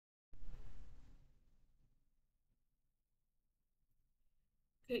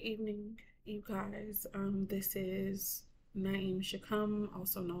Good evening, you guys. This is Naeem Shakam,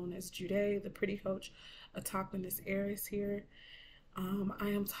 also known as Jude, the pretty coach, a Autochthonous Aries here. I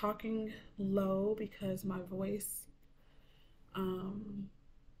am talking low because my voice, um,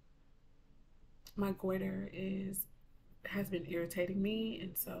 my goiter has been irritating me,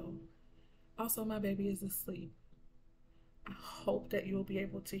 and so also my baby is asleep. I hope that you'll be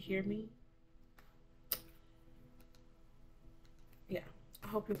able to hear me. Yeah, I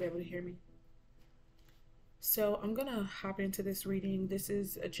hope you'll be able to hear me. So I'm gonna hop into this reading. This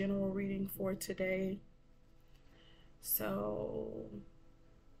is a general reading for today. So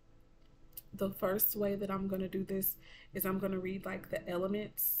the first way that I'm going to do this is I'm going to read like the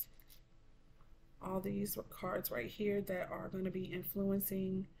elements, all these cards right here that are going to be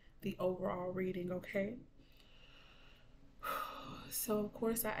influencing the overall reading, okay? So, of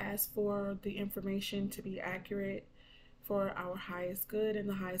course, I asked for the information to be accurate for our highest good and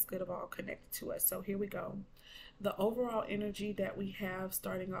the highest good of all connected to us. So, here we go. The overall energy that we have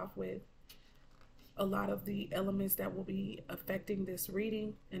starting off with a lot of the elements that will be affecting this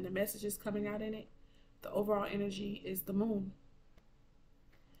reading and the messages coming out in it. The overall energy is the moon.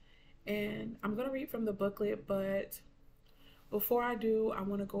 And I'm going to read from the booklet, but before I do, I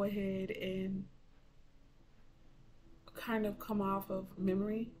want to go ahead and kind of come off of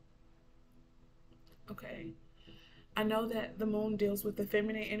memory. Okay. I know that the moon deals with the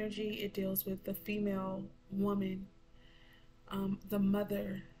feminine energy, it deals with the female woman, the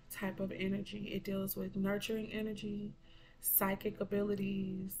mother type of energy. It deals with nurturing energy, psychic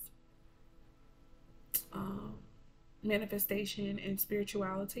abilities, um, manifestation, and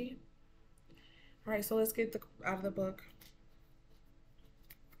spirituality. All right, so let's get out of the book.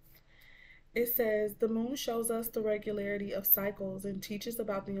 It says the moon shows us the regularity of cycles and teaches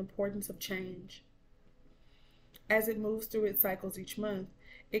about the importance of change. As it moves through its cycles each month,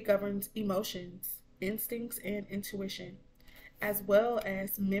 it governs emotions, instincts, and intuition, as well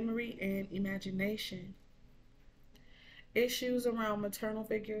as memory and imagination. Issues around maternal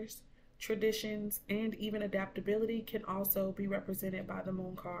figures, traditions, and even adaptability can also be represented by the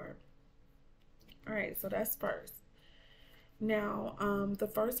moon card. All right, so that's first. Now, the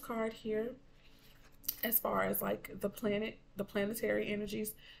first card here, as far as like the planetary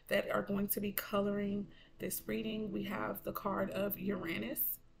energies that are going to be coloring this reading, we have the card of Uranus.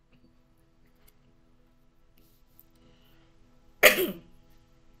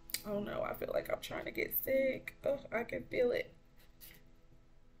 Oh no, I feel like I'm trying to get sick. Oh, I can feel it.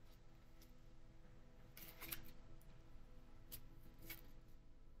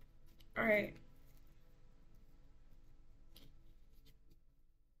 All right.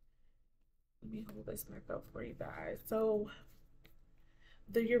 Let me hold this back up for you guys. So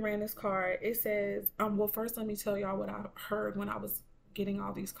the Uranus card, it says, well, first let me tell y'all what I heard when I was getting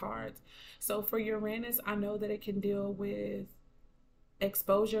all these cards. So for Uranus, I know that it can deal with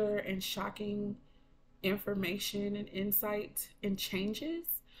exposure and shocking information and insight and changes.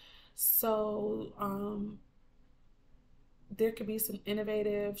 So there could be some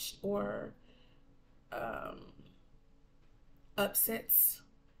innovative or um, upsets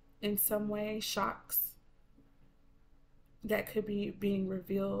in some way, shocks that could be being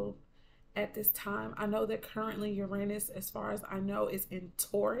revealed at this time. I know that currently Uranus, as far as I know, is in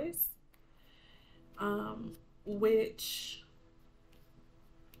Taurus, which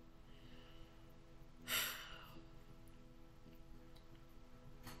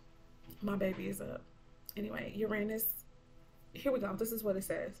my baby is up. Anyway, Uranus, here we go. This is what it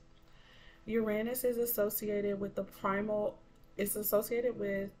says. Uranus is associated with it's associated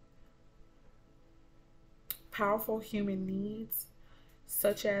with powerful human needs,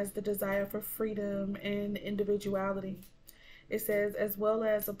 such as the desire for freedom and individuality. It says, as well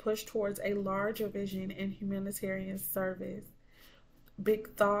as a push towards a larger vision and humanitarian service.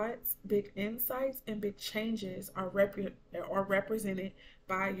 Big thoughts, big insights, and big changes are represented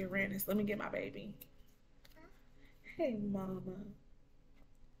by Uranus. Let me get my baby. Hey, mama.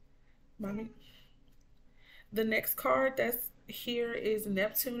 Mommy. The next card that's here is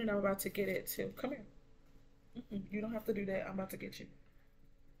Neptune, and I'm about to get it too. Come here. You don't have to do that. I'm about to get you.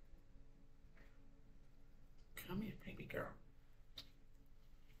 Come here, baby girl.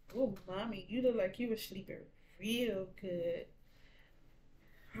 Oh, mommy, you look like you were sleeping real good.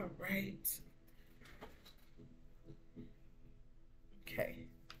 All right. Okay.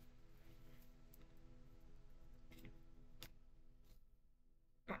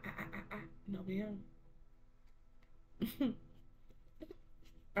 No, ma'am.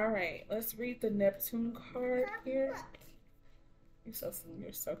 All right, let's read the Neptune card here.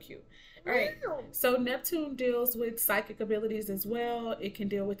 You're so cute. All right. So Neptune deals with psychic abilities as well. It can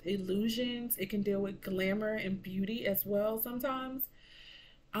deal with illusions. It can deal with glamour and beauty as well sometimes.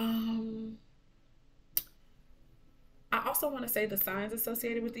 Um, I also want to say the signs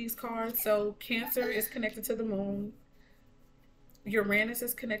associated with these cards. So Cancer is connected to the moon. Uranus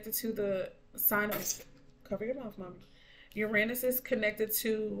is connected to the sign of, cover your mouth, mommy. Uranus is connected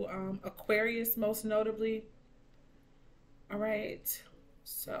to Aquarius, most notably. All right.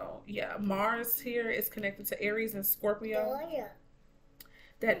 So, yeah, Mars here is connected to Aries and Scorpio. Daria.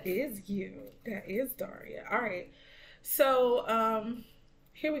 That is you. That is Daria. All right. So,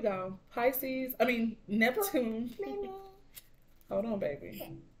 here we go. Neptune. Hold on, baby.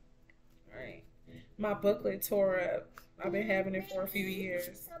 All right. My booklet tore up. I've been having it for a few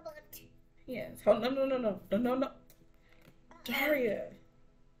years. Yes. Hold on. No. Daria.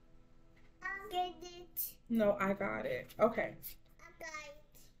 I get it. No, I got it. Okay. I got it.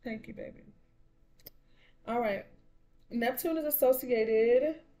 Thank you, baby. All right. Neptune is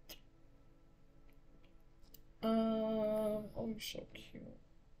associated. Oh, you're so cute.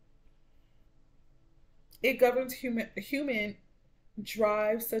 It governs human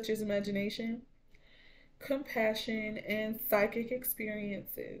drives such as imagination, compassion, and psychic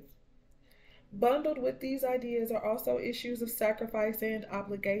experiences. Bundled with these ideas are also issues of sacrifice and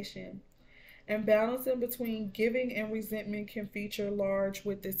obligation. And balancing between giving and resentment can feature large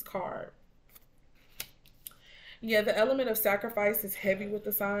with this card. Yeah, the element of sacrifice is heavy with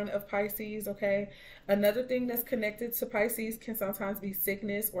the sign of Pisces, okay? Another thing that's connected to Pisces can sometimes be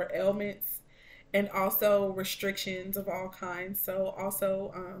sickness or ailments, and also restrictions of all kinds. So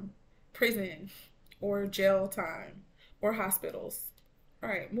also prison or jail time or hospitals. All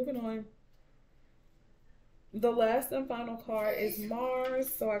right, moving on. The last and final card is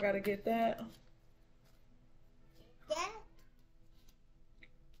Mars, so I gotta get that. Yeah.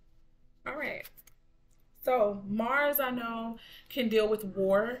 All right. So Mars, I know, can deal with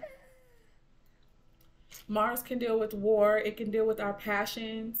war. Mars can deal with war. It can deal with our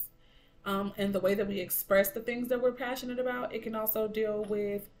passions, and the way that we express the things that we're passionate about. It can also deal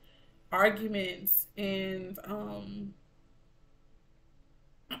with arguments and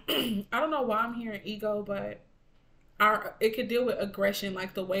I don't know why I'm hearing ego, but it could deal with aggression,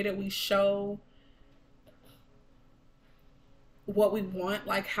 like the way that we show what we want,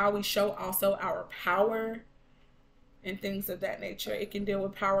 like how we show also our power and things of that nature. It can deal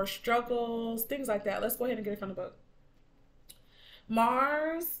with power struggles, things like that. Let's go ahead and get it from the book.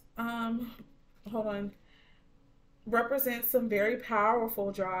 Mars, hold on, represents some very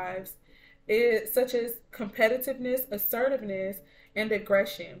powerful drives, such as competitiveness, assertiveness, and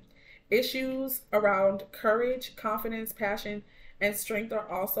aggression. Issues around courage, confidence, passion, and strength are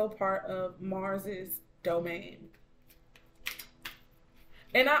also part of Mars's domain.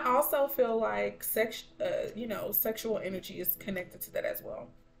 And I also feel like sexual energy is connected to that as well.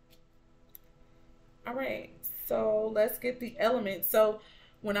 All right, so let's get the elements. So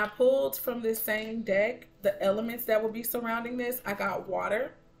when I pulled from this same deck, the elements that will be surrounding this, I got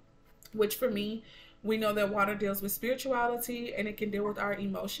water, which for me, we know that water deals with spirituality and it can deal with our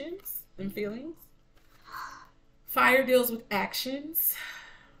emotions and feelings. Fire deals with actions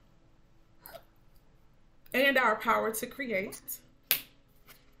and our power to create.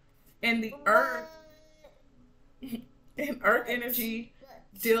 And the earth energy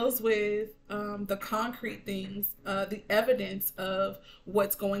deals with the concrete things, the evidence of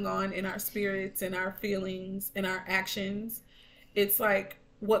what's going on in our spirits and our feelings and our actions. It's like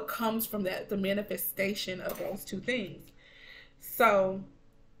what comes from that, the manifestation of those two things. So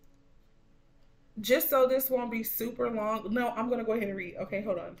just so this won't be super long, no, I'm going to go ahead and read. Okay,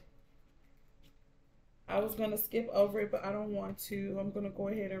 hold on. I was going to skip over it, but I don't want to. I'm going to go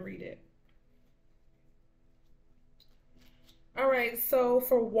ahead and read it. All right, so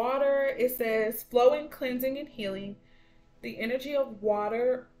for water, it says flowing, cleansing, and healing. The energy of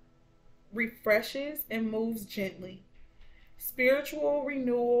water refreshes and moves gently. Spiritual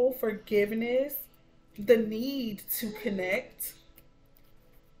renewal, forgiveness, the need to connect.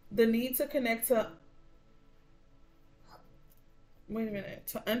 To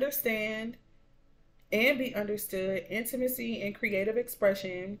understand and be understood, intimacy and creative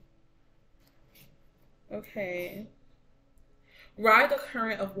expression. Okay. Ride the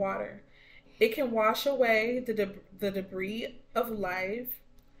current of water. It can wash away the debris of life,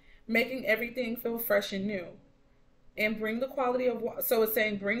 making everything feel fresh and new. And bring the quality of water. So it's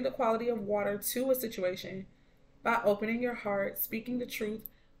saying bring the quality of water to a situation by opening your heart, speaking the truth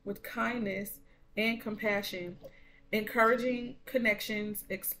with kindness and compassion, encouraging connections,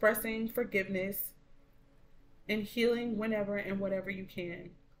 expressing forgiveness, and healing whenever and whatever you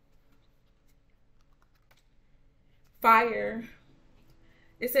can. Fire.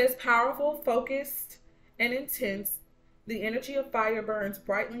 It says powerful, focused, and intense. The energy of fire burns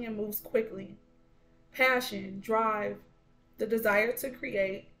brightly and moves quickly. Passion, drive, the desire to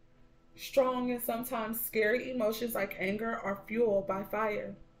create. Strong and sometimes scary emotions like anger are fueled by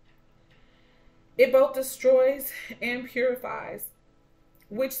fire. It both destroys and purifies,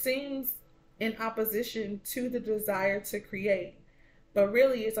 which seems in opposition to the desire to create, but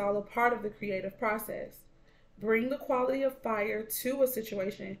really is all a part of the creative process. Bring the quality of fire to a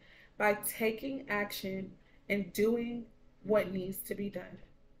situation by taking action and doing what needs to be done.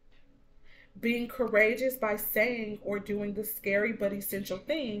 Being courageous by saying or doing the scary but essential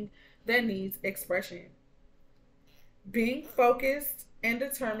thing that needs expression. Being focused and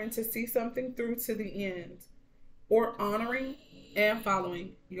determined to see something through to the end, or honoring and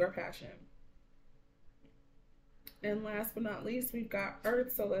following your passion. And last but not least, we've got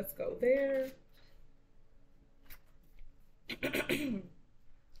earth, so let's go there.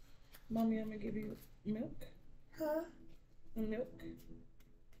 Mommy, I'm gonna give you milk. Huh? Milk.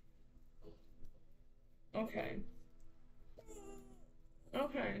 Okay.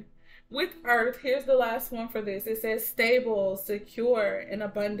 Okay. With earth, here's the last one for this. It says stable, secure, and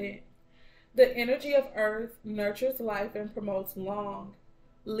abundant. The energy of earth nurtures life and promotes long,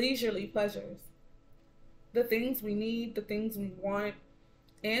 leisurely pleasures. The things we need, the things we want,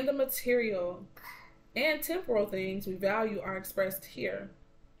 and the material and temporal things we value are expressed here.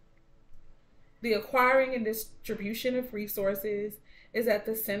 The acquiring and distribution of resources is at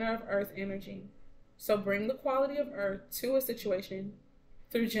the center of earth energy. So bring the quality of earth to a situation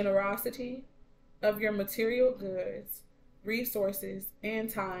through generosity of your material goods, resources, and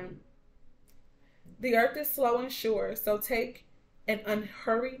time. The earth is slow and sure, so take an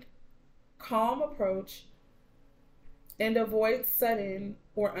unhurried, calm approach and avoid sudden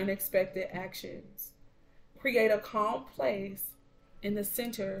or unexpected actions. Create a calm place in the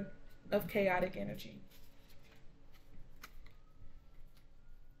center of chaotic energy.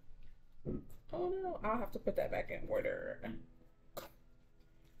 Oh no, I'll have to put that back in order.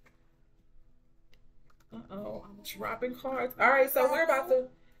 Uh-oh, I'm dropping cards. All right, so we're about to,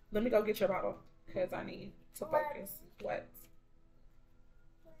 let me go get your bottle because I need to focus. What?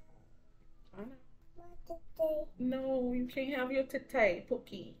 I know. No, you can't have your tete,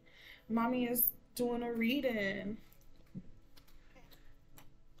 Pookie. Mommy is doing a reading.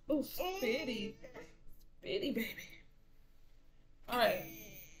 Oh, spitty. Spitty, baby. All right.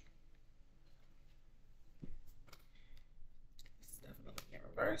 It's definitely in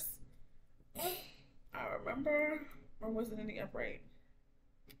reverse. I remember, or was it in the upright?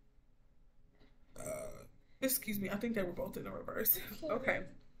 Excuse me, I think they were both in the reverse. Okay.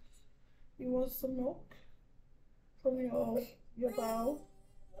 You want some milk from your bowl? Your bowl?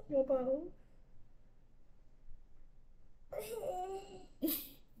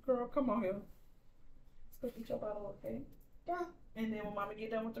 Girl, come on here. Let's go get your bottle, okay? Yeah. And then when Mommy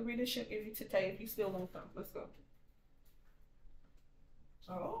get done with the reading, she'll give you today if you still want some. Let's go.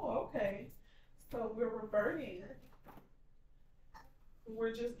 Oh, okay. So we're reverting.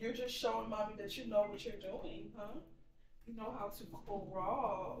 You're just showing Mommy that you know what you're doing, huh? You know how to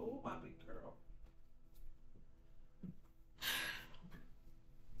crawl. Oh, my big girl.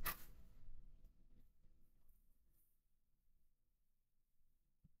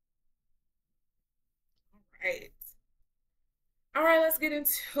 Right. All right, let's get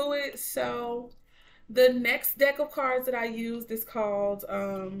into it. So the next deck of cards that I used is called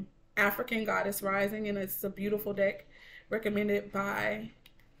African Goddess Rising, and it's a beautiful deck recommended by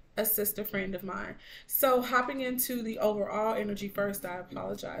a sister friend of mine. So hopping into the overall energy first, I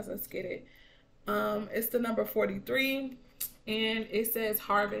apologize. Let's get it. It's the number 43, and it says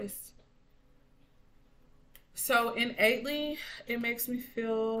harvest. So innately, it makes me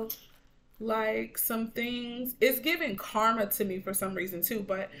feel like some things, it's giving karma to me for some reason too,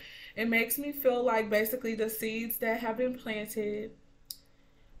 but it makes me feel like basically the seeds that have been planted,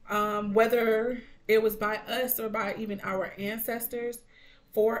 whether it was by us or by even our ancestors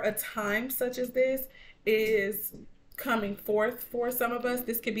for a time such as this, is coming forth for some of us.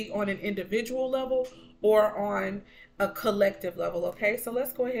 This could be on an individual level or on a collective level. Okay, so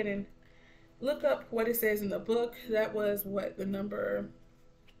let's go ahead and look up what it says in the book. That was what the number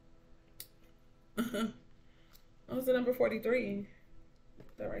what was the number 43?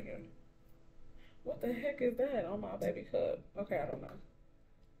 That right here. What the heck is that on my baby cup? Okay, I don't know.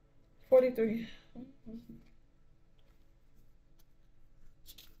 43.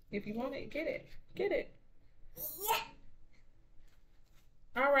 If you want it, get it. Get it. Yeah.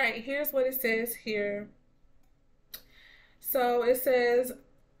 All right, here's what it says here. So it says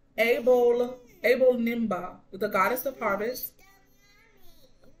Abel Nimba, the goddess of harvest.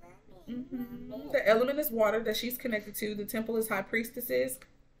 The element is water that she's connected to. The temple is high priestesses.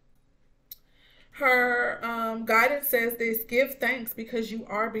 Her guidance says this: give thanks because you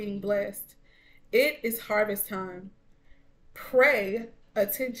are being blessed. It is harvest time. Pray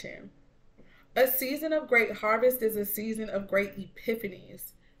attention. A season of great harvest is a season of great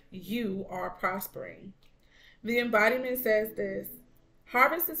epiphanies. You are prospering. The embodiment says this: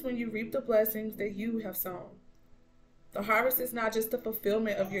 harvest is when you reap the blessings that you have sown. The harvest is not just the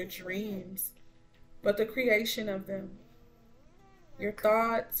fulfillment of your dreams, but the creation of them. Your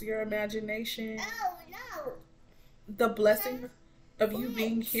thoughts, your imagination, the blessing of you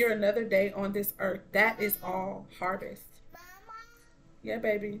being here another day on this earth. That is all harvest. Yeah,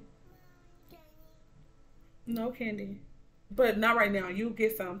 baby. No candy. But not right now. You'll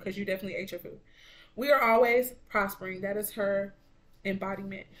get some because you definitely ate your food. We are always prospering. That is her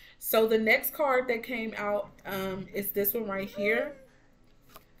embodiment. So the next card that came out is this one right here.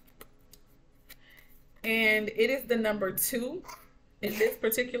 And it is the number 2 in this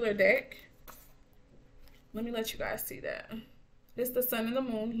particular deck. Let me let you guys see that. It's the sun and the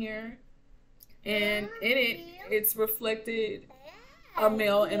moon here. And in it, it's reflected a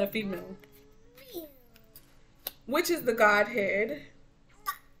male and a female, which is the Godhead.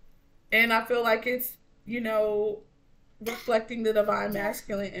 And I feel like it's, you know, reflecting the divine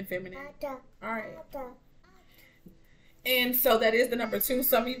masculine and feminine. All right. And so that is the number 2.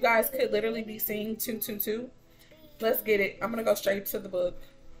 Some of you guys could literally be seeing 222. Let's get it. I'm going to go straight to the book.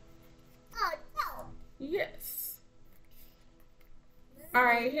 Yes. All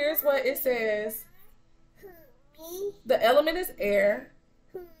right. Here's what it says. The element is air.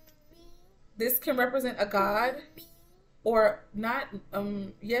 This can represent a god or not.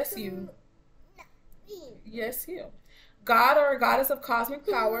 Yes, you. Yes, you. God or a goddess of cosmic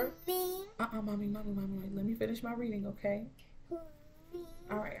power. Mommy. Let me finish my reading, okay?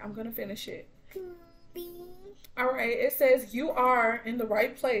 All right, I'm going to finish it. All right, it says you are in the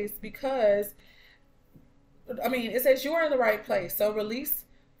right place because, it says you are in the right place. So release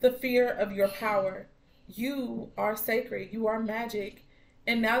the fear of your power. You are sacred. You are magic.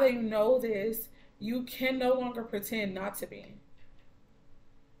 And now that you know this, you can no longer pretend not to be.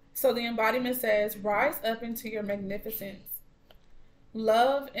 So the embodiment says, rise up into your magnificence.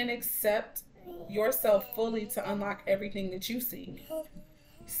 Love and accept yourself fully to unlock everything that you seek.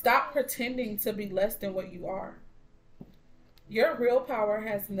 Stop pretending to be less than what you are. Your real power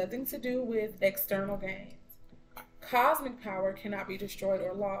has nothing to do with external gains. Cosmic power cannot be destroyed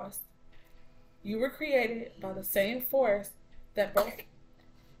or lost. You were created by the same force that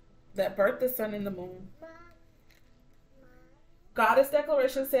birthed the sun and the moon. Goddess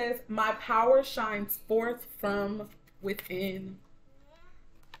declaration says, my power shines forth from within.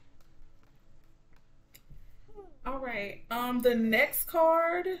 All right. The next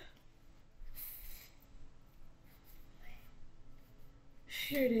card.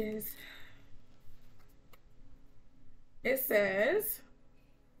 Here it is. It says,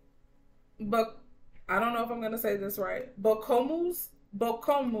 but I don't know if I'm going to say this right. Bokomus,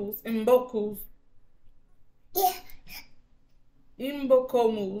 Mbokus. Yeah.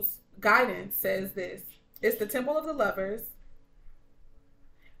 Imbokomu's guidance says this. It's the temple of the lovers.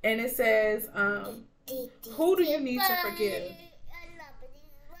 And it says, who do you need to forgive?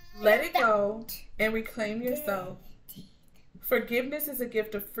 Let it go and reclaim yourself. Forgiveness is a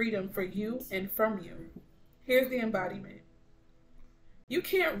gift of freedom for you and from you. Here's the embodiment. You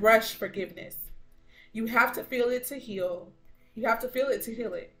can't rush forgiveness. You have to feel it to heal. You have to feel it to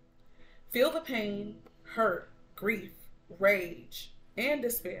heal it. Feel the pain, hurt, grief, rage, and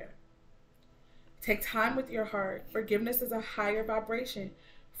despair. Take time with your heart. Forgiveness is a higher vibration,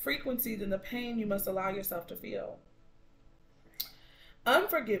 frequency than the pain you must allow yourself to feel.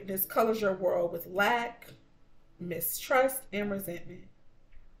 Unforgiveness colors your world with lack, mistrust, and resentment.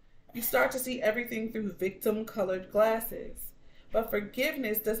 You start to see everything through victim-colored glasses. But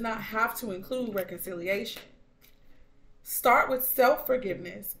forgiveness does not have to include reconciliation. Start with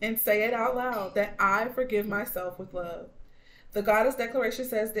self-forgiveness and say it out loud that I forgive myself with love. The Goddess Declaration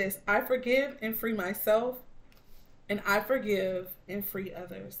says this: I forgive and free myself, and I forgive and free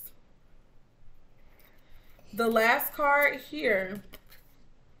others. The last card here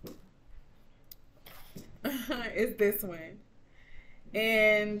is this one.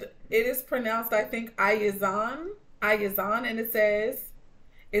 And it is pronounced, I think, Ayazan, and it says,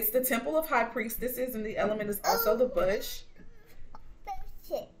 it's the temple of high priestesses, and the element is also the bush.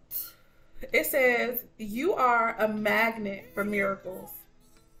 It says, you are a magnet for miracles.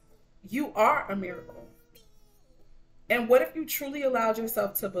 You are a miracle. And what if you truly allowed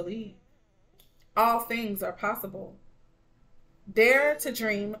yourself to believe all things are possible? Dare to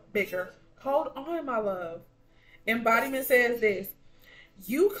dream bigger. Hold on, my love. Embodiment says this: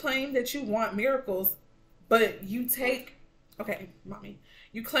 you claim that you want miracles, but you take, okay, mommy,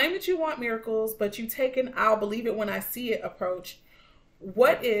 you claim that you want miracles, but you take an I'll believe it when I see it approach.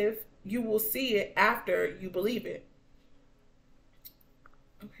 What if you will see it after you believe it?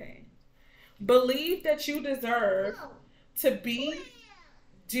 Okay. Believe that you deserve to be,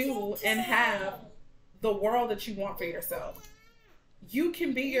 do, and have the world that you want for yourself. You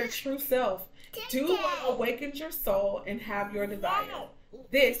can be your true self. Do what awakens your soul and have your desire.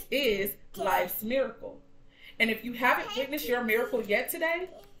 This is life's miracle. And if you haven't witnessed your miracle yet today,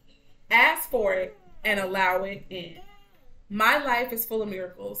 ask for it and allow it in. My life is full of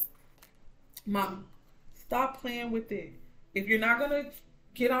miracles. Mom, stop playing with it. If you're not going to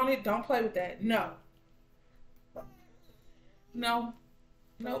get on it, don't play with that. No. No.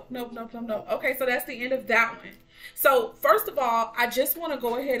 Nope. Okay, so that's the end of that one. So, first of all, I just want to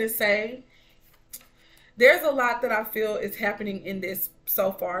go ahead and say there's a lot that I feel is happening in this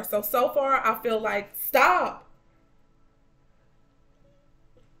so far. So far, I feel like, stop.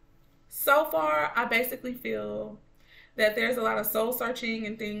 So far, I basically feel that there's a lot of soul searching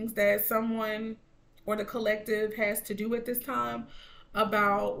and things that someone or the collective has to do at this time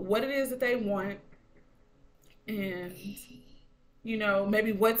about what it is that they want, and you know,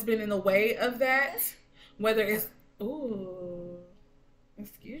 maybe what's been in the way of that, whether it's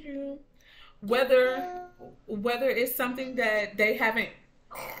excuse you, whether it's something that they haven't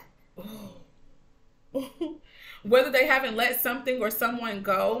whether they haven't let something or someone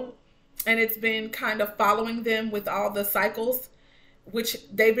go, and it's been kind of following them with all the cycles, which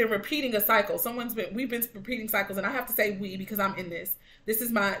they've been repeating a cycle. We've been repeating cycles, and I have to say we because I'm in this. This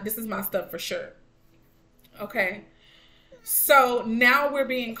is my stuff for sure. Okay. So now we're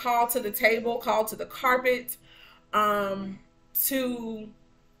being called to the table, called to the carpet, to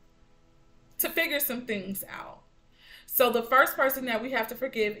figure some things out. So the first person that we have to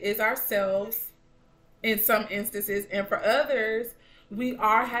forgive is ourselves in some instances, and for others, we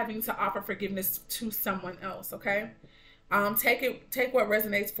are having to offer forgiveness to someone else. Okay. Take what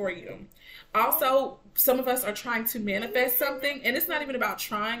resonates for you. Also, some of us are trying to manifest something, and it's not even about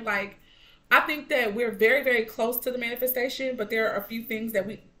trying. Like, I think that we're very, very close to the manifestation, but there are a few things that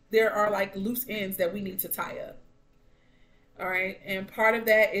there are like loose ends that we need to tie up. All right. And part of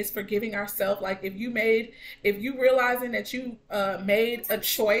that is forgiving ourselves. Like if you realizing that you made a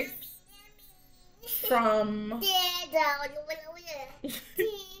choice from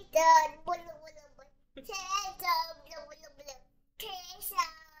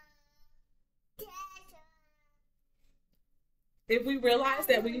if we realize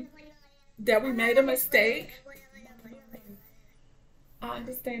that we made a mistake, I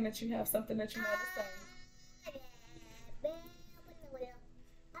understand that you have something that you want to say.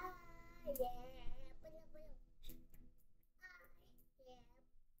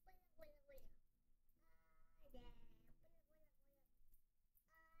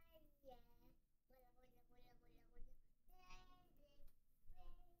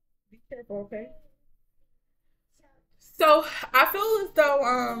 Be careful, okay? So I feel as though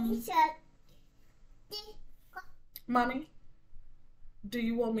Mommy, do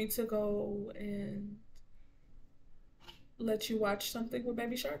you want me to go and let you watch something with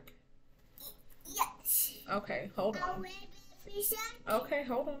Baby Shark? Yes. Okay, hold on. Okay,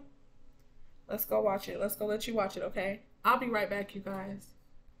 hold on. Let's go watch it. Let's go let you watch it, okay? I'll be right back, you guys.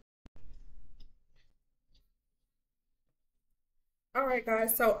 All right,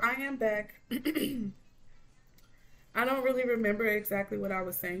 guys, so I am back. I don't really remember exactly what I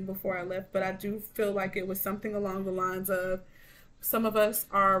was saying before I left, but I do feel like it was something along the lines of some of us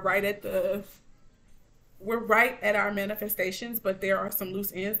are we're right at our manifestations, but there are some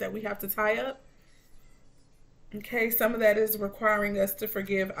loose ends that we have to tie up. Okay, some of that is requiring us to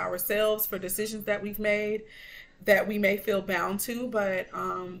forgive ourselves for decisions that we've made that we may feel bound to, but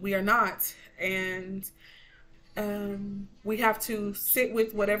we are not. And we have to sit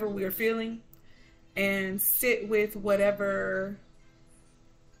with whatever we are feeling and sit with whatever,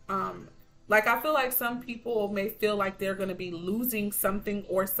 like I feel like some people may feel like they're going to be losing something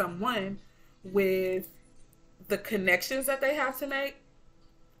or someone with the connections that they have to make,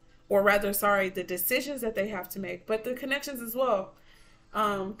 or rather, sorry, the decisions that they have to make, but the connections as well.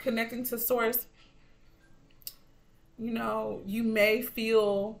 Connecting to source, you know, you may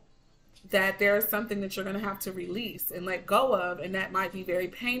feel that there's something that you're going to have to release and let go of, and that might be very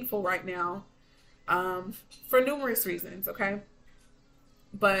painful right now, for numerous reasons, okay?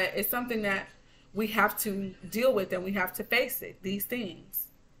 But it's something that we have to deal with and we have to face it, these things.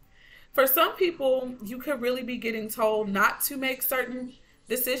 For some people, you could really be getting told not to make certain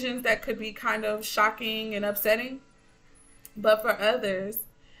decisions that could be kind of shocking and upsetting. But for others,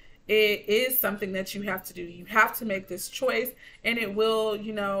 it is something that you have to do. You have to make this choice, and it will,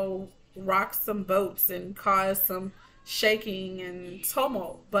 rock some boats and cause some shaking and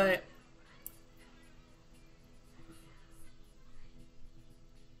tumult. But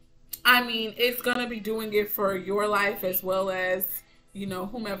I mean, it's going to be doing it for your life as well as,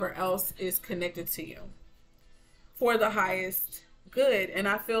 whomever else is connected to you for the highest good. And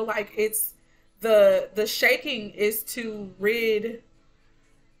I feel like it's the shaking is to rid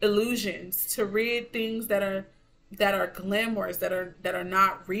illusions, to rid things that are glamorous, that are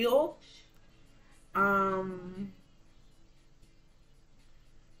not real.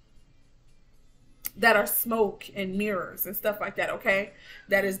 That are smoke and mirrors and stuff like that, okay?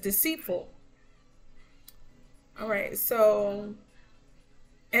 That is deceitful. All right, so,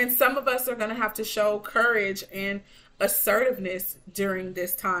 and some of us are going to have to show courage and assertiveness during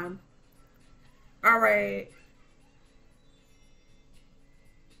this time. All right.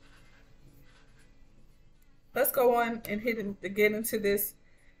 Let's go on and get into this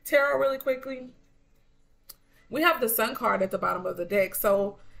tarot really quickly. We have the Sun card at the bottom of the deck.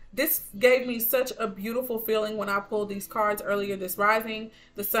 So this gave me such a beautiful feeling when I pulled these cards earlier this rising.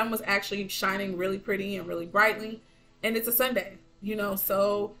 The sun was actually shining really pretty and really brightly. And it's a Sunday,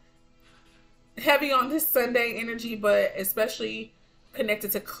 so heavy on this Sunday energy, but especially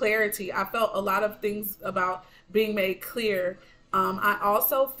connected to clarity. I felt a lot of things about being made clear. I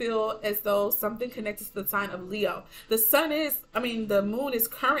also feel as though something connected to the sign of Leo. The moon is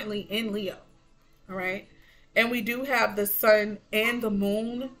currently in Leo. All right. And we do have the sun and the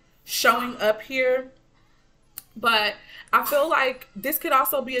moon showing up here. But I feel like this could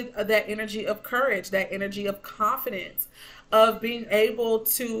also be that energy of courage, that energy of confidence, of being able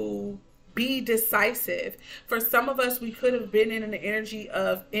to be decisive. For some of us, we could have been in an energy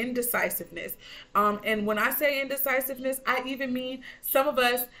of indecisiveness. And when I say indecisiveness, I even mean some of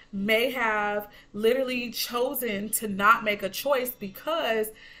us may have literally chosen to not make a choice because,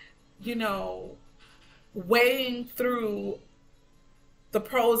 weighing through the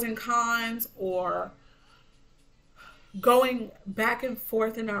pros and cons, or going back and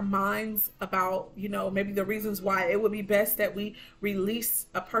forth in our minds about, maybe the reasons why it would be best that we release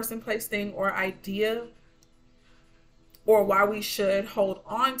a person, place, thing, or idea, or why we should hold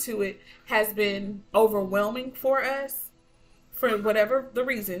on to it, has been overwhelming for us. For whatever the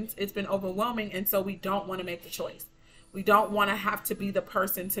reasons, it's been overwhelming. And so we don't want to make the choice. We don't want to have to be the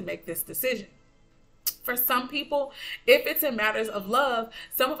person to make this decision. For some people, if it's in matters of love,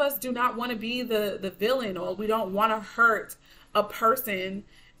 some of us do not want to be the villain, or we don't want to hurt a person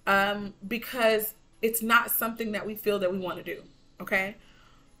because it's not something that we feel that we want to do. Okay.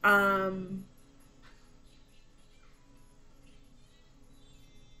 And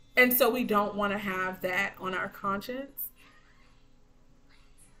so we don't want to have that on our conscience.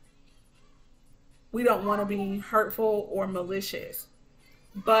 We don't want to be hurtful or malicious.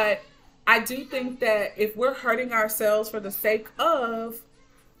 But I do think that if we're hurting ourselves for the sake of,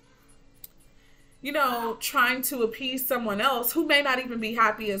 trying to appease someone else who may not even be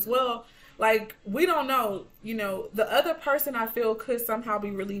happy as well, like, we don't know, the other person, I feel, could somehow be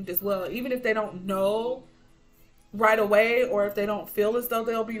relieved as well. Even if they don't know right away, or if they don't feel as though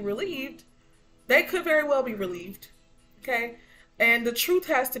they'll be relieved, they could very well be relieved. Okay. And the truth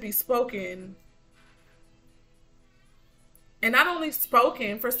has to be spoken. And not only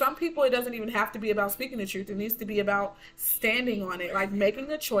spoken, for some people, it doesn't even have to be about speaking the truth. It needs to be about standing on it, like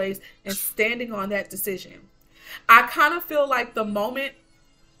making a choice and standing on that decision. I kind of feel like the moment,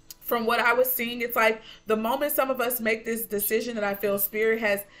 from what I was seeing, it's like the moment some of us make this decision, that I feel Spirit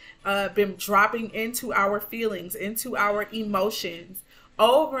has been dropping into our feelings, into our emotions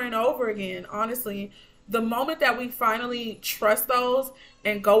over and over again. Honestly, the moment that we finally trust those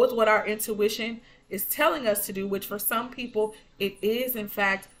and go with what our intuition is telling us to do, which for some people, it is in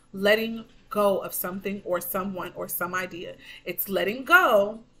fact letting go of something or someone or some idea. It's letting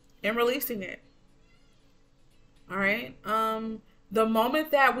go and releasing it. All right. The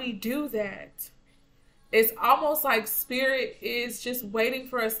moment that we do that, it's almost like Spirit is just waiting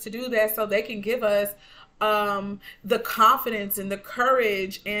for us to do that so they can give us the confidence and the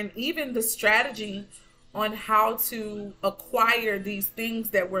courage and even the strategy on how to acquire these things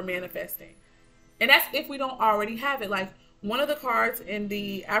that we're manifesting. And that's if we don't already have it. Like, one of the cards in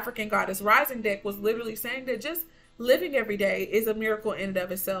the African Goddess Rising deck was literally saying that just living every day is a miracle in and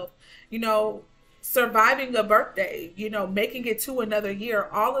of itself. Surviving a birthday, making it to another year,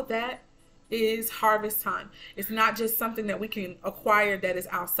 all of that, is harvest time. It's not just something that we can acquire that is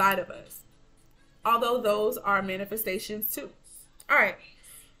outside of us, although those are manifestations too. All right,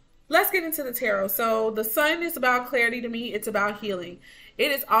 let's get into the tarot. So the sun is about clarity to me. It's about healing.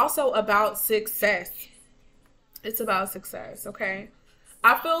 It is also about success. It's about success, okay?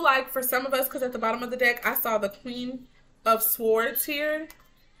 I feel like for some of us, because at the bottom of the deck, I saw the Queen of Swords here,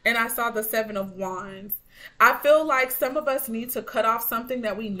 and I saw the Seven of Wands. I feel like some of us need to cut off something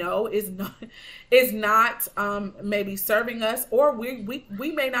that we know is not maybe serving us, or we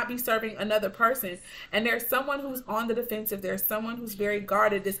may not be serving another person. And there's someone who's on the defensive. There's someone who's very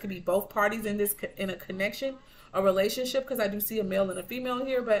guarded. This could be both parties in a connection, a relationship, because I do see a male and a female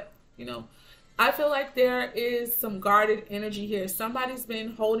here, but you know, I feel like there is some guarded energy here. Somebody's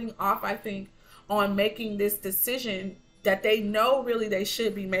been holding off, I think, on making this decision that they know really they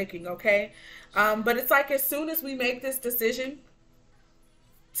should be making, okay? But it's like as soon as we make this decision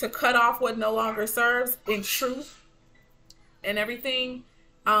to cut off what no longer serves in truth and everything,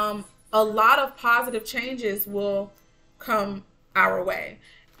 a lot of positive changes will come our way.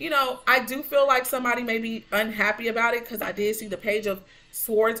 You know, I do feel like somebody may be unhappy about it, because I did see the Page of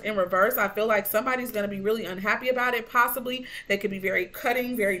Swords in reverse. I feel like somebody's going to be really unhappy about it. Possibly they could be very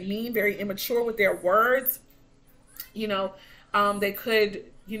cutting, very mean, very immature with their words. You know, they could,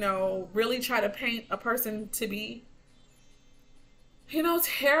 you know, really try to paint a person to be, you know,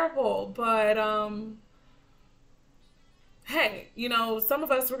 terrible. But hey, you know, some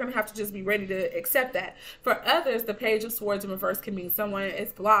of us, we're going to have to just be ready to accept that. For others, the Page of Swords in reverse can mean someone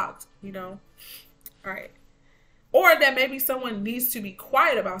is blocked, you know. All right. Or that maybe someone needs to be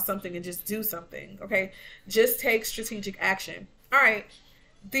quiet about something and just do something, okay? Just take strategic action. All right.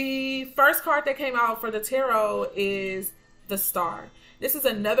 The first card that came out for the tarot is the Star. This is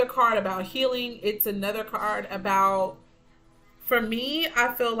another card about healing. It's another card about, for me,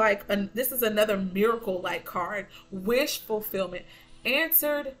 I feel like this is another miracle-like card. Wish fulfillment.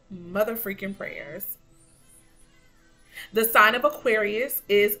 Answered mother freaking prayers. The sign of Aquarius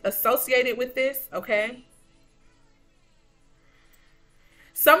is associated with this, okay?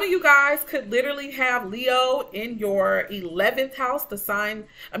 Some of you guys could literally have Leo in your 11th house,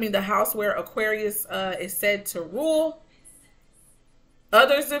 the house where Aquarius is said to rule.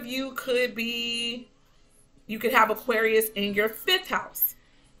 Others of you you could have Aquarius in your 5th house,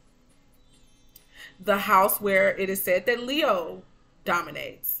 the house where it is said that Leo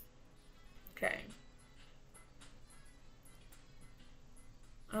dominates. Okay.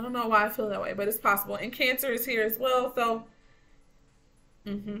 I don't know why I feel that way, but it's possible. And Cancer is here as well, so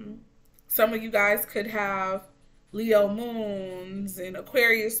some of you guys could have Leo moons and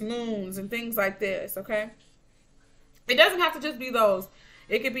Aquarius moons and things like this, okay? It doesn't have to just be those.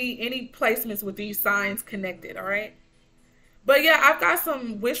 It could be any placements with these signs connected, all right? But yeah, I've got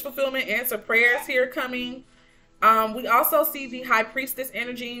some wish fulfillment, answer prayers here coming. We also see the High Priestess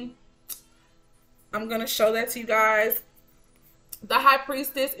energy. I'm going to show that to you guys. The High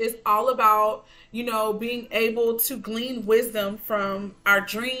Priestess is all about, you know, being able to glean wisdom from our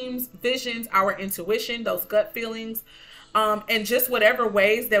dreams, visions, our intuition, those gut feelings, and just whatever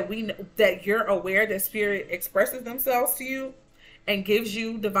ways that you're aware that Spirit expresses themselves to you and gives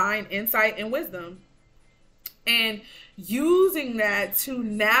you divine insight and wisdom. And using that to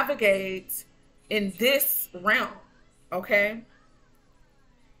navigate in this realm, okay?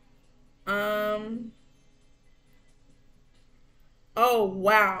 Oh,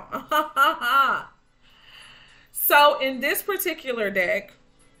 wow. So in this particular deck,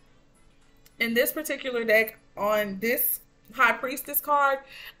 on this High Priestess card,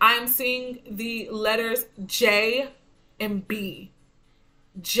 I am seeing the letters J and B.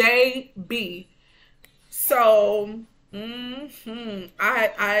 J, B. So,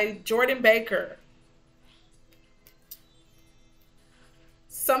 Jordan Baker.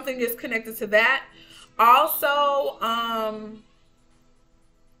 Something is connected to that. Also,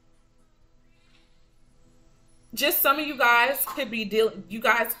 just some of you guys could be you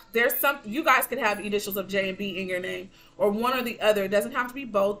guys could have initials of J and B in your name, or one or the other. It doesn't have to be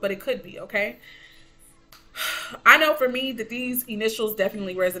both, but it could be, okay? I know for me that these initials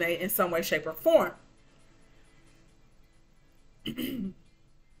definitely resonate in some way, shape, or form.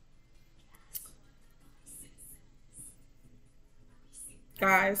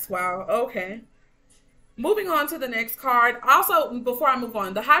 Guys, wow, okay. Moving on to the next card. Also, before I move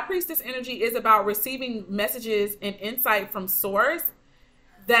on, the High Priestess energy is about receiving messages and insight from source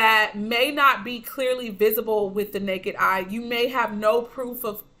that may not be clearly visible with the naked eye. You may have no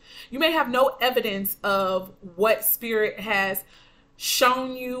evidence of what Spirit has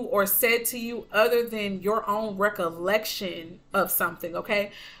shown you or said to you other than your own recollection of something,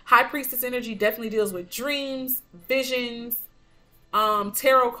 okay? High Priestess energy definitely deals with dreams, visions,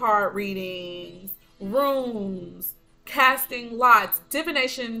 tarot card readings, runes, casting lots,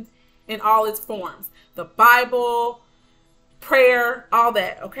 divination in all its forms, the Bible, prayer, all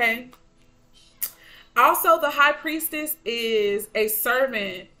that, okay? Also, the High Priestess is a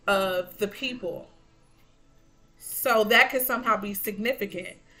servant of the people. So that could somehow be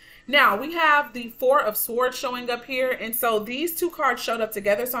significant. Now, we have the Four of Swords showing up here. And so these two cards showed up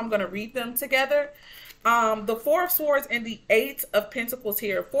together. So I'm going to read them together. The Four of Swords and the Eight of Pentacles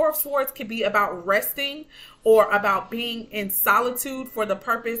here. Four of Swords can be about resting or about being in solitude for the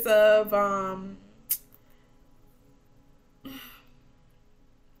purpose of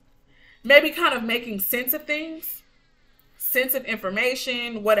maybe kind of making sense of things, sense of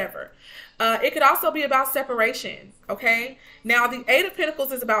information, whatever. It could also be about separation, okay? Now, the Eight of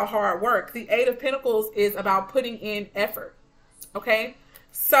Pentacles is about hard work. The Eight of Pentacles is about putting in effort, okay?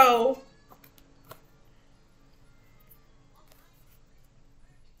 So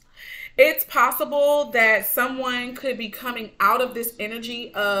it's possible that someone could be coming out of this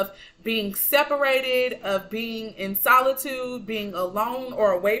energy of being separated, of being in solitude, being alone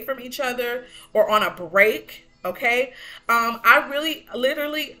or away from each other or on a break. Okay. I really,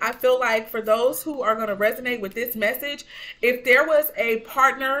 literally, I feel like for those who are going to resonate with this message, if there was a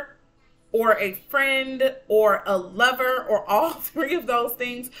partner or a friend or a lover or all three of those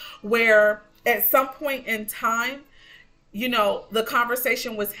things where at some point in time, you know, the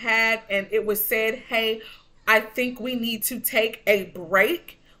conversation was had and it was said, hey, I think we need to take a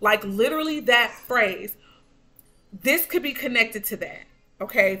break. Like literally that phrase, this could be connected to that.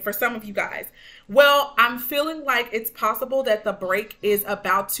 Okay, for some of you guys. Well, I'm feeling like it's possible that the break is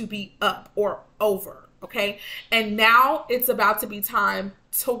about to be up or over. Okay, and now it's about to be time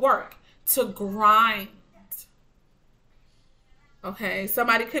to work, to grind. Okay,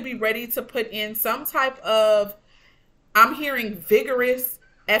 somebody could be ready to put in some type of, I'm hearing vigorous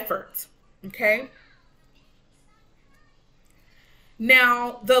effort. Okay.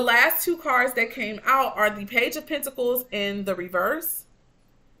 Now, the last two cards that came out are the Page of Pentacles in the reverse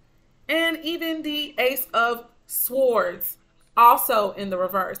and even the Ace of Swords also in the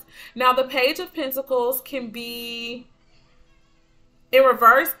reverse. Now, the Page of Pentacles can be in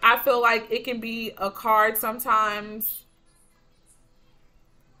reverse. I feel like it can be a card sometimes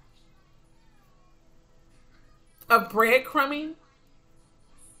of breadcrumbing.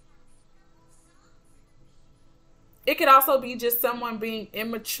 It could also be just someone being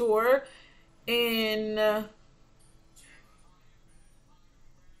immature in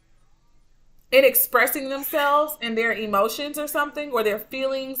expressing themselves and their emotions or something, or their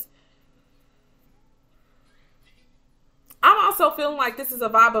feelings. I'm also feeling like this is a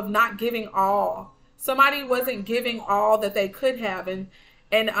vibe of not giving all. Somebody wasn't giving all that they could have, and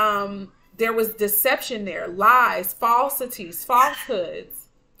there was deception there, lies, falsities, falsehoods.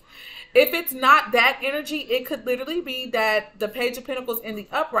 If it's not that energy, it could literally be that the Page of Pentacles in the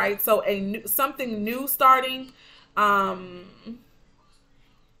upright, so something new starting,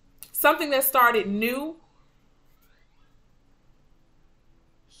 something that started new.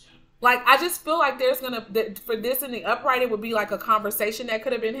 Like, I just feel like there's for this in the upright, it would be like a conversation that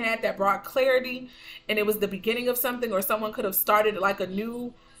could have been had that brought clarity, and it was the beginning of something, or someone could have started like a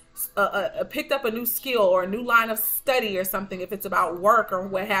new, picked up a new skill or a new line of study or something, if it's about work or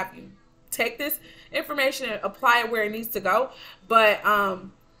what have you. Take this information and apply it where it needs to go. But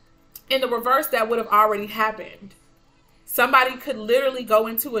in the reverse, that would have already happened. Somebody could literally go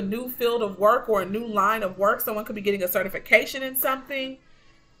into a new field of work or a new line of work. Someone could be getting a certification in something.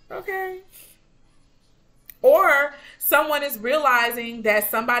 Okay. Or someone is realizing that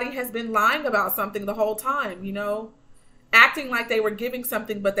somebody has been lying about something the whole time, you know, acting like they were giving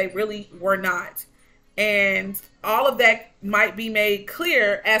something, but they really were not. And all of that might be made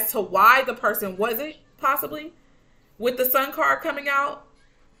clear as to why the person wasn't, possibly, with the Sun card coming out.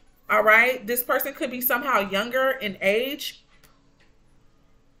 All right. This person could be somehow younger in age.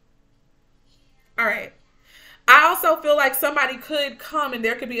 All right. I also feel like somebody could come and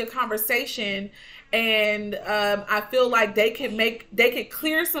there could be a conversation, and I feel like they could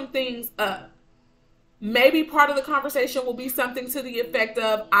clear some things up. Maybe part of the conversation will be something to the effect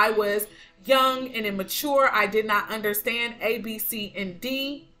of, I was young and immature. I did not understand A, B, C, and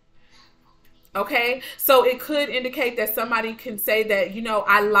D. Okay. So it could indicate that somebody can say that, you know,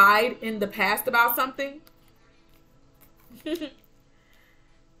 I lied in the past about something.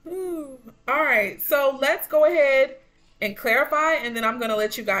 All right. So let's go ahead and clarify, and then I'm going to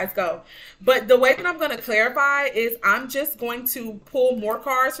let you guys go. But the way that I'm going to clarify is I'm just going to pull more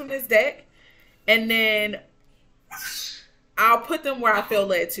cards from this deck, and then I'll put them where I feel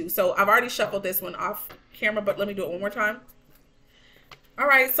led to. So I've already shuffled this one off camera, but let me do it one more time. All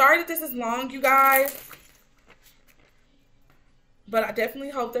right, sorry that this is long, you guys, but I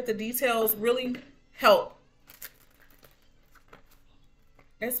definitely hope that the details really help,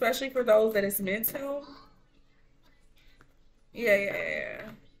 especially for those that it's meant to. Yeah.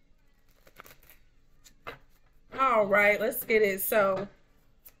 All right, let's get it. So,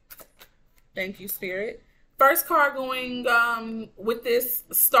 thank you, Spirit. First card going with this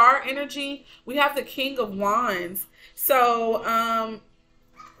star energy, we have the King of Wands. So,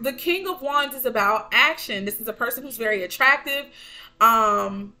 the King of Wands is about action. This is a person who's very attractive,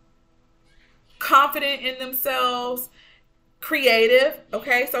 confident in themselves, creative.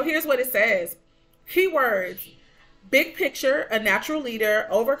 Okay, so here's what it says. Keywords: big picture, a natural leader,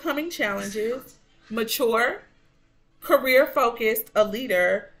 overcoming challenges, mature, career focused, a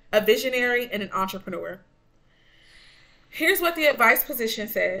leader, a visionary, and an entrepreneur. Here's what the advice position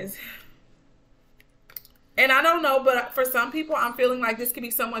says. And I don't know, but for some people, I'm feeling like this could be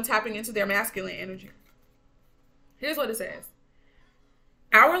someone tapping into their masculine energy. Here's what it says.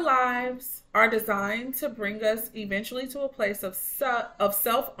 Our lives are designed to bring us eventually to a place of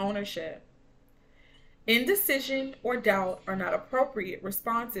self-ownership. Indecision or doubt are not appropriate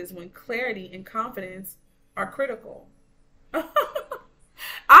responses when clarity and confidence are critical.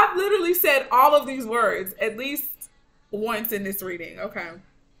 I've literally said all of these words at least once in this reading. Okay.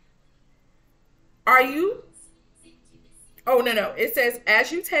 Are you? Oh, no. It says,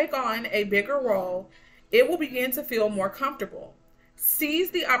 as you take on a bigger role, it will begin to feel more comfortable.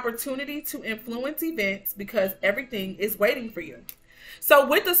 Seize the opportunity to influence events because everything is waiting for you. So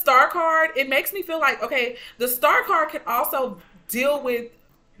with the star card, it makes me feel like, okay, the star card can also deal with,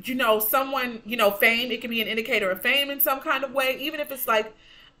 someone, fame. It can be an indicator of fame in some kind of way, even if it's like,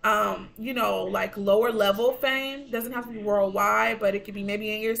 like lower level fame. Doesn't have to be worldwide, but it could be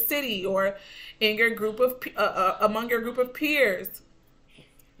maybe in your city or in your group of, among your group of peers,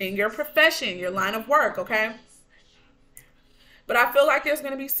 in your profession, your line of work, okay? But I feel like there's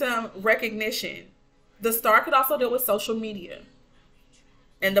going to be some recognition. The star could also deal with social media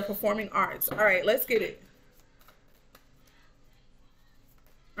and the performing arts. All right, let's get it.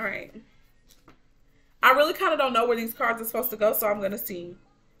 All right. I really kind of don't know where these cards are supposed to go, so I'm going to see.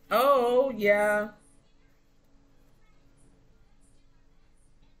 Oh, yeah.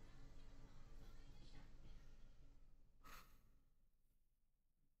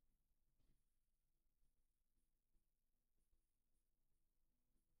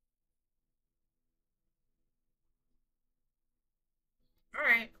 All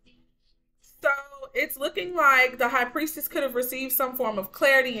right. So it's looking like the High Priestess could have received some form of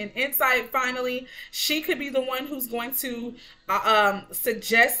clarity and insight. Finally, she could be the one who's going to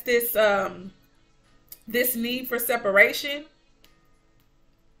suggest this this need for separation,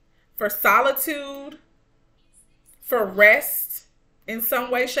 for solitude, for rest in some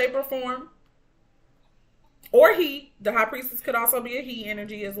way, shape, or form. Or he. The High Priestess could also be a he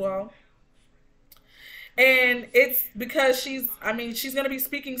energy as well. And it's because she's going to be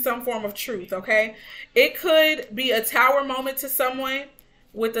speaking some form of truth, okay? It could be a tower moment to someone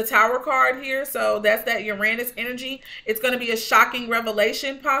with the tower card here. So that's that Uranus energy. It's going to be a shocking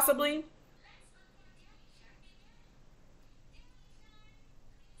revelation, possibly.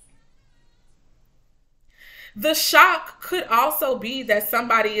 The shock could also be that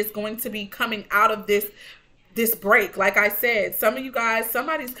somebody is going to be coming out of this break. Like I said, some of you guys,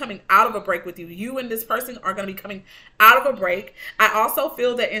 somebody's coming out of a break with you. You and this person are going to be coming out of a break. I also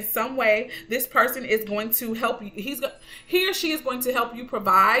feel that in some way, this person is going to help you. He or she is going to help you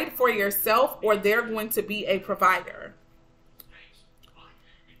provide for yourself, or they're going to be a provider.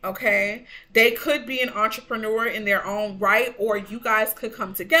 Okay, they could be an entrepreneur in their own right, or you guys could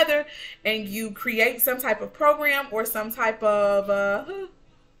come together and you create some type of program or some type of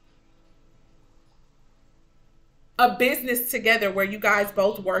a business together where you guys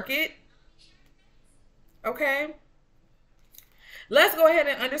both work it. Okay, let's go ahead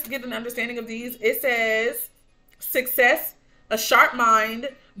and get an understanding of these. It says success, a sharp mind,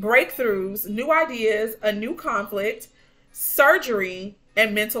 breakthroughs, new ideas, a new conflict, surgery,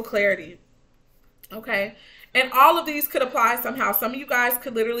 and mental clarity. Okay, and all of these could apply somehow. Some of you guys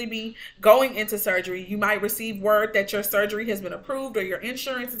could literally be going into surgery. You might receive word that your surgery has been approved, or your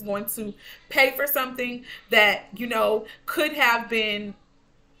insurance is going to pay for something that, could have been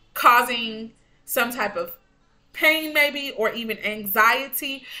causing some type of pain maybe, or even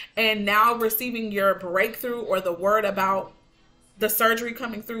anxiety, and now receiving your breakthrough or the word about the surgery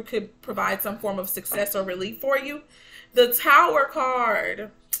coming through could provide some form of success or relief for you. The Tower card,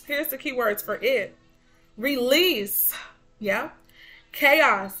 here's the keywords for it: release, yeah,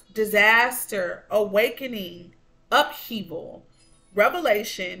 chaos, disaster, awakening, upheaval,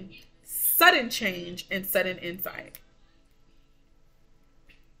 revelation, sudden change, and sudden insight.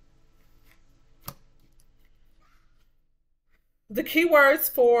 The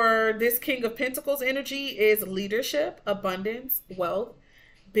keywords for this King of Pentacles energy is leadership, abundance, wealth,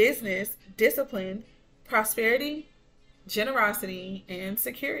 business, discipline, prosperity, generosity, and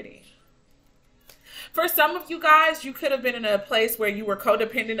security. For some of you guys, you could have been in a place where you were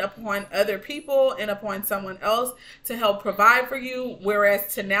codependent upon other people and upon someone else to help provide for you.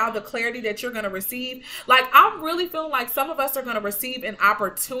 Whereas to now, the clarity that you're going to receive, like I'm really feeling like some of us are going to receive an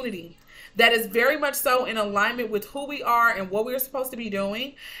opportunity that is very much so in alignment with who we are and what we're supposed to be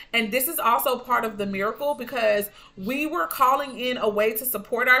doing. And this is also part of the miracle, because we were calling in a way to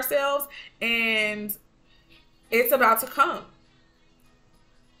support ourselves, and it's about to come.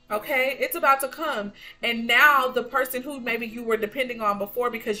 Okay, it's about to come. And now the person who maybe you were depending on before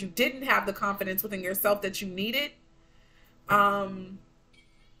because you didn't have the confidence within yourself that you needed,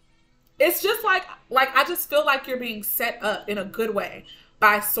 it's just like I just feel like you're being set up in a good way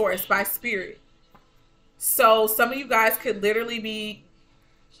by source, by spirit. So some of you guys could literally be,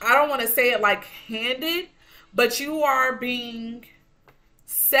 I don't want to say it like handed, but you are being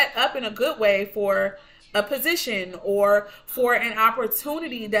set up in a good way for a position or for an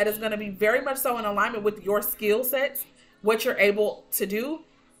opportunity that is going to be very much so in alignment with your skill sets, what you're able to do.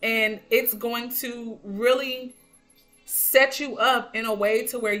 And it's going to really set you up in a way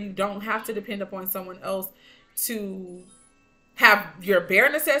to where you don't have to depend upon someone else to have your bare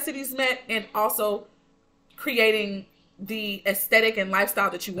necessities met, and also creating the aesthetic and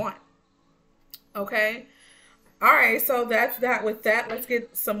lifestyle that you want. Okay. All right. So that's that with that. Let's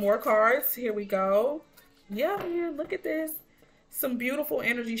get some more cards. Here we go. Yeah, man, look at this. Some beautiful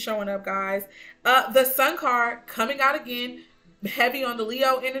energy showing up, guys. The Sun card coming out again, heavy on the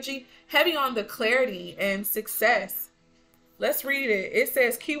Leo energy, heavy on the clarity and success. Let's read it. It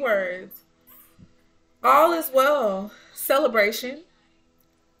says keywords: all is well, celebration,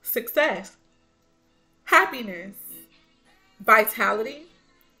 success, happiness, vitality,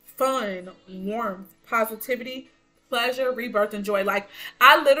 fun, warmth, positivity, pleasure, rebirth, and joy. Like,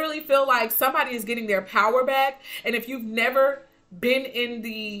 I literally feel like somebody is getting their power back. And if you've never been in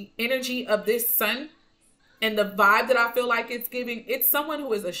the energy of this Sun and the vibe that I feel like it's giving, it's someone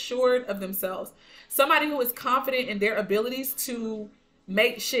who is assured of themselves. Somebody who is confident in their abilities to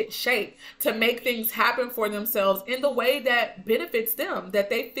make shit shape, to make things happen for themselves in the way that benefits them, that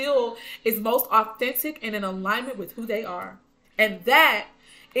they feel is most authentic and in alignment with who they are. And that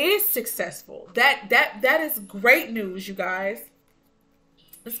is successful. That is great news, you guys.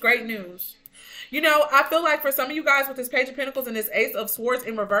 It's great news. You know, I feel like for some of you guys with this Page of Pentacles and this Ace of Swords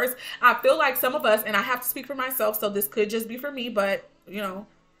in reverse, I feel like some of us, and I have to speak for myself, so this could just be for me, but, you know,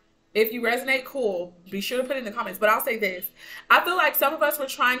 if you resonate, cool. Be sure to put it in the comments. But I'll say this. I feel like some of us were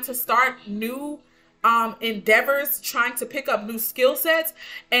trying to start new endeavors, trying to pick up new skill sets,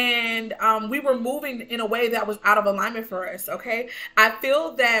 and we were moving in a way that was out of alignment for us. Okay, I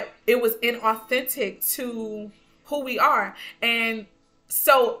feel that it was inauthentic to who we are. And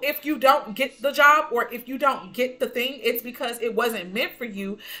so if you don't get the job, or if you don't get the thing, it's because it wasn't meant for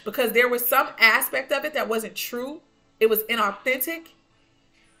you, because there was some aspect of it that wasn't true. It was inauthentic.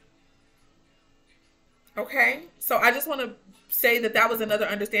 Okay, so I just want to say that that was another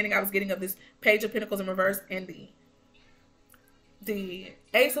understanding I was getting of this Page of Pentacles in reverse and the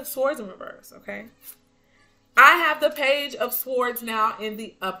Ace of Swords in reverse. Okay, I have the Page of Swords now in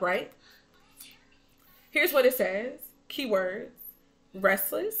the upright. Here's what it says. Keywords: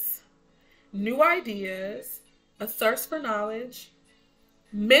 restless, new ideas, a thirst for knowledge,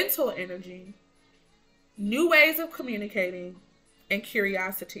 mental energy, new ways of communicating, and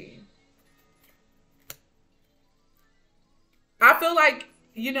curiosity. I feel like,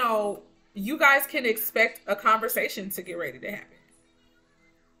 you know, you guys can expect a conversation to get ready to happen.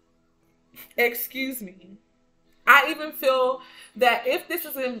 Excuse me. I even feel that if this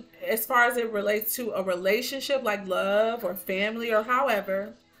is in, as far as it relates to a relationship like love or family or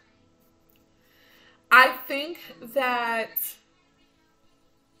however, I think that,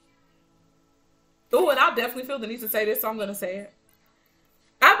 oh, and I definitely feel the need to say this, so I'm going to say it.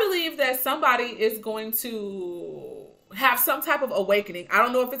 I believe that somebody is going to have some type of awakening. I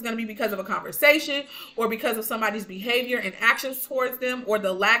don't know if it's going to be because of a conversation or because of somebody's behavior and actions towards them or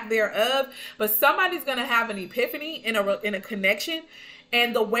the lack thereof, but somebody's going to have an epiphany in a connection.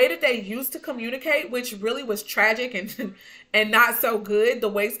 And the way that they used to communicate, which really was tragic and not so good, the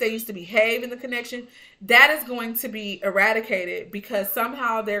ways they used to behave in the connection, that is going to be eradicated because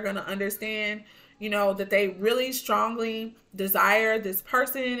somehow they're going to understand, you know, that they really strongly desire this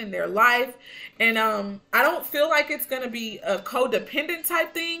person in their life. And I don't feel like it's going to be a codependent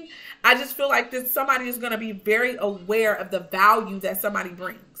type thing. I just feel like somebody is going to be very aware of the value that somebody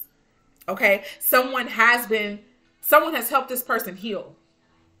brings. Okay? Someone has helped this person heal.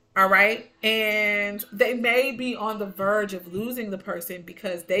 All right. And they may be on the verge of losing the person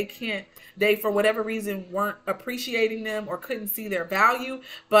because they for whatever reason weren't appreciating them or couldn't see their value,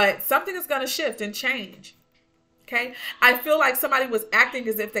 but something is going to shift and change. Okay. I feel like somebody was acting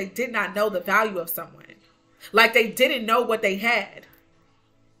as if they did not know the value of someone, like they didn't know what they had.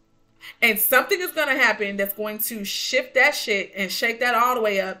 And something is going to happen that's going to shift that shit and shake that all the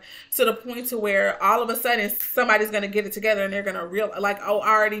way up to the point to where all of a sudden somebody's going to get it together and they're going to realize, like, oh, I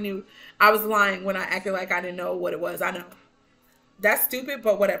already knew. I was lying when I acted like I didn't know what it was. I know. That's stupid,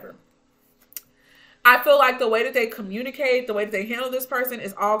 but whatever. I feel like the way that they communicate, the way that they handle this person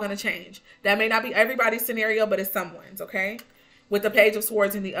is all going to change. That may not be everybody's scenario, but it's someone's, okay? With the Page of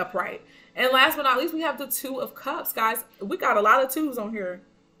Swords in the upright. And last but not least, we have the Two of Cups, guys. We got a lot of twos on here.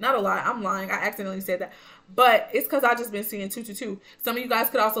 Not a lot. I'm lying. I accidentally said that. But it's because I've just been seeing 222. Some of you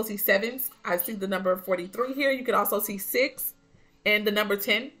guys could also see sevens. I see the number 43 here. You could also see 6 and the number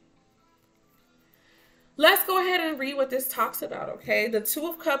 10. Let's go ahead and read what this talks about, okay? The Two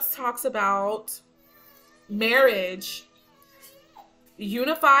of Cups talks about marriage,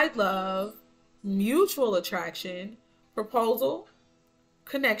 unified love, mutual attraction, proposal,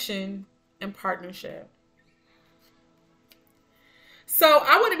 connection, and partnership. So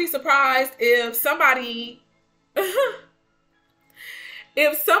I wouldn't be surprised if somebody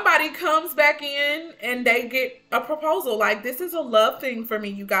comes back in and they get a proposal. Like, this is a love thing for me,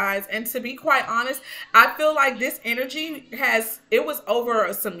 you guys. And to be quite honest, I feel like this energy it was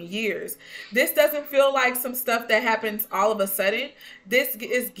over some years. This doesn't feel like some stuff that happens all of a sudden. This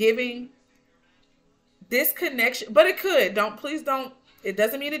is giving this connection, but it could. It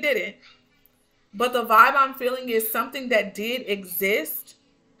doesn't mean it didn't. But the vibe I'm feeling is something that did exist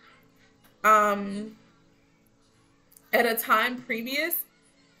at a time previous,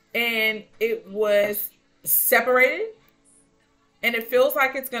 and it was separated, and it feels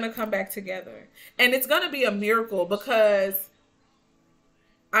like it's going to come back together. And it's going to be a miracle because,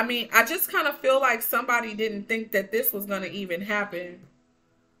 I mean, I just kind of feel like somebody didn't think that this was going to even happen.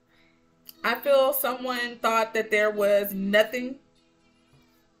 I feel someone thought that there was nothing.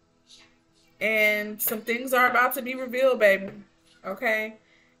 And some things are about to be revealed, baby. Okay?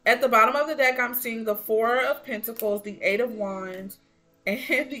 At the bottom of the deck, I'm seeing the Four of Pentacles, the Eight of Wands, and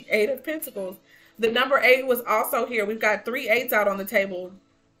the Eight of Pentacles. The number 8 was also here. We've got 3 8s out on the table.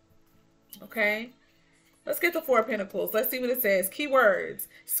 Okay? Let's get the Four of Pentacles. Let's see what it says. Keywords: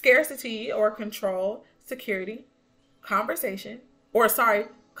 scarcity or control, security, conservation,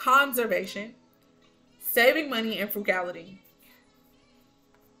 saving money, and frugality.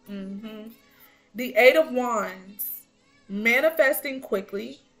 The Eight of Wands, manifesting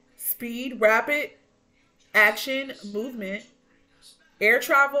quickly, speed, rapid action, movement, air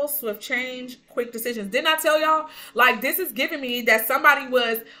travel, swift change, quick decisions. Didn't I tell y'all? Like, this is giving me that somebody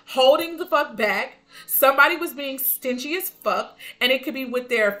was holding the fuck back. Somebody was being stingy as fuck. And it could be with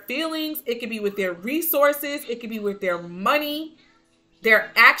their feelings. It could be with their resources. It could be with their money,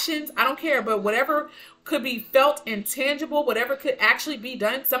 their actions. I don't care. But whatever could be felt intangible, whatever could actually be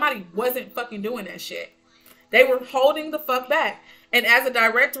done, somebody wasn't fucking doing that shit. They were holding the fuck back. And as a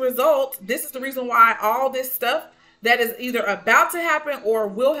direct result, this is the reason why all this stuff that is either about to happen or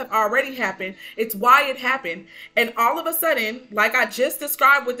will have already happened, it's why it happened. And all of a sudden, like I just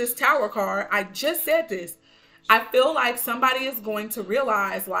described with this Tower card, I just said this, I feel like somebody is going to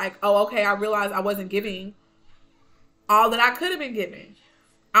realize, like, oh, okay, I realized I wasn't giving all that I could have been giving.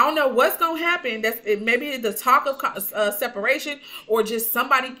 I don't know what's going to happen. Maybe the talk of separation, or just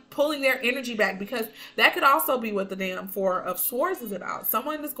somebody pulling their energy back, because that could also be what the damn Four of Swords is about.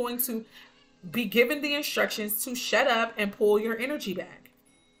 Someone is going to be given the instructions to shut up and pull your energy back.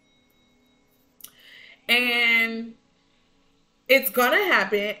 And it's going to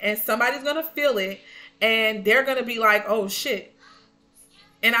happen, and somebody's going to feel it, and they're going to be like, oh shit.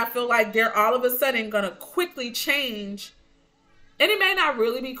 And I feel like they're all of a sudden going to quickly change. And it may not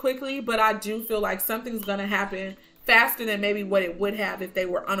really be quickly, but I do feel like something's going to happen faster than maybe what it would have if they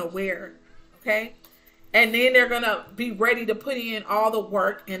were unaware. Okay? And then they're going to be ready to put in all the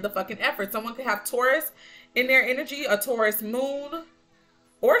work and the fucking effort. Someone could have Taurus in their energy, a Taurus moon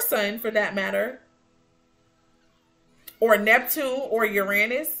or sun for that matter, or Neptune or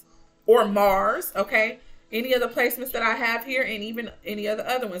Uranus or Mars, okay? Any of the placements that I have here, and even any of the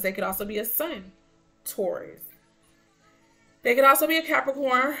other ones. They could also be a sun, Taurus. They could also be a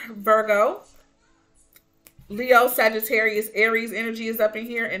Capricorn, Virgo, Leo, Sagittarius, Aries energy is up in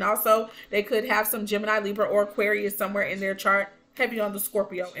here. And also they could have some Gemini, Libra, or Aquarius somewhere in their chart. Heavy on the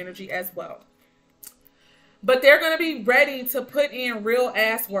Scorpio energy as well. But they're going to be ready to put in real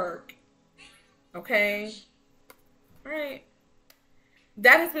ass work. Okay. All right.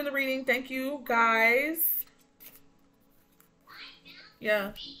 That has been the reading. Thank you, guys.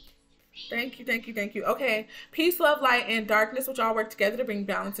 Yeah. Thank you, thank you, thank you. Okay. Peace, love, light, and darkness, which all work together to bring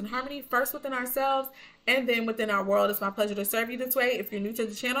balance and harmony, first within ourselves and then within our world. It's my pleasure to serve you this way. If you're new to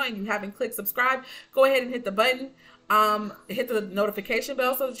the channel and you haven't clicked subscribe, go ahead and hit the button. Hit the notification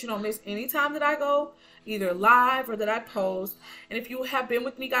bell so that you don't miss any time that I go either live or that I post. And if you have been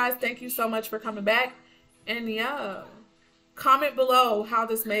with me, guys, thank you so much for coming back. And yeah, comment below how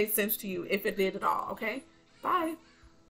this made sense to you, if it did at all. Okay, bye.